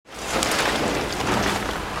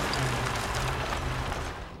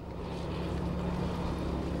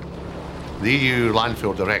The EU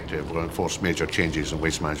Landfill Directive will enforce major changes in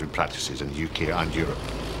waste management practices in the UK and Europe.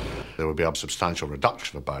 There will be a substantial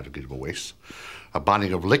reduction of biodegradable waste, a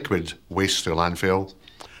banning of liquid waste to landfill,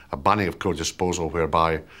 a banning of co-disposal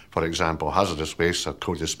whereby, for example, hazardous wastes are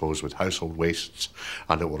co-disposed with household wastes,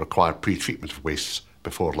 and it will require pre-treatment of wastes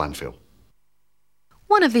before landfill.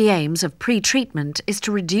 One of the aims of pre-treatment is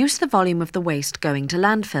to reduce the volume of the waste going to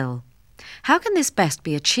landfill. How can this best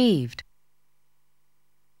be achieved?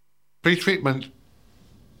 Pre-treatment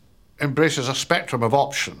embraces a spectrum of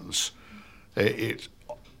options. It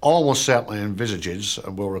almost certainly envisages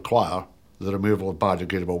and will require the removal of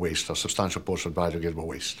biodegradable waste, a substantial portion of biodegradable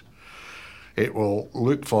waste. It will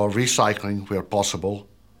look for recycling where possible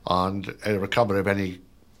and a recovery of any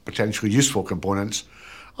potentially useful components,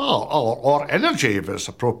 or energy if it's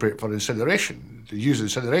appropriate for incineration, to use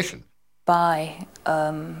incineration. By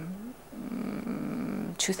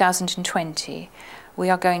 2020, we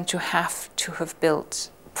are going to have built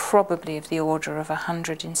probably of the order of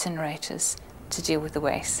 100 incinerators to deal with the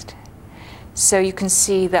waste. So you can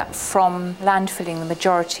see that from landfilling the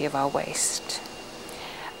majority of our waste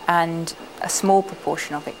and a small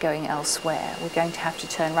proportion of it going elsewhere, we're going to have to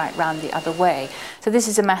turn right round the other way. So this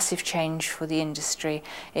is a massive change for the industry.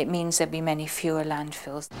 It means there'll be many fewer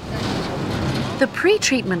landfills. The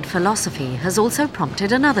pre-treatment philosophy has also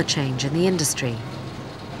prompted another change in the industry.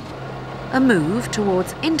 A move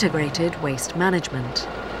towards integrated waste management.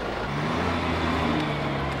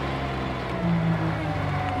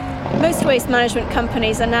 Most waste management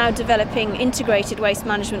companies are now developing integrated waste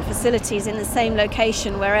management facilities in the same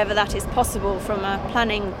location wherever that is possible from a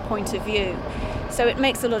planning point of view. So it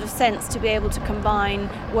makes a lot of sense to be able to combine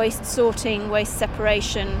waste sorting, waste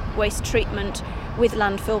separation, waste treatment with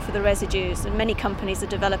landfill for the residues, and many companies are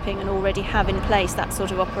developing and already have in place that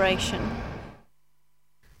sort of operation.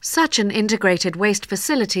 Such an integrated waste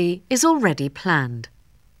facility is already planned.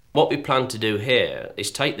 What we plan to do here is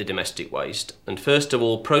take the domestic waste and first of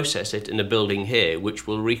all process it in a building here which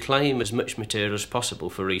will reclaim as much material as possible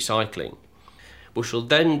for recycling. We shall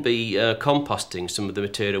then be composting some of the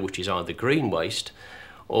material which is either green waste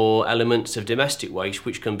or elements of domestic waste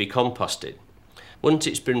which can be composted. Once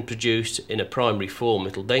it's been produced in a primary form,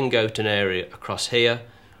 it'll then go to an area across here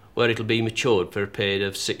where it'll be matured for a period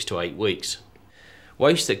of 6 to 8 weeks.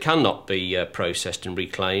 Waste that cannot be processed and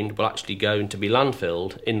reclaimed will actually go to be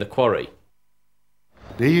landfilled in the quarry.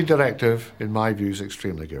 The EU directive, in my view, is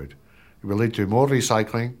extremely good. It will lead to more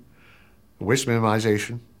recycling, waste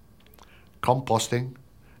minimisation, composting,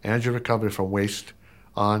 energy recovery from waste,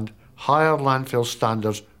 and higher landfill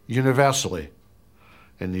standards universally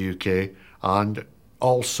in the UK, and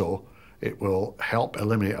also it will help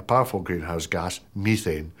eliminate a powerful greenhouse gas,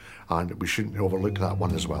 methane, and we shouldn't overlook that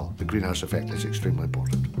one as well. The greenhouse effect is extremely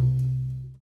important.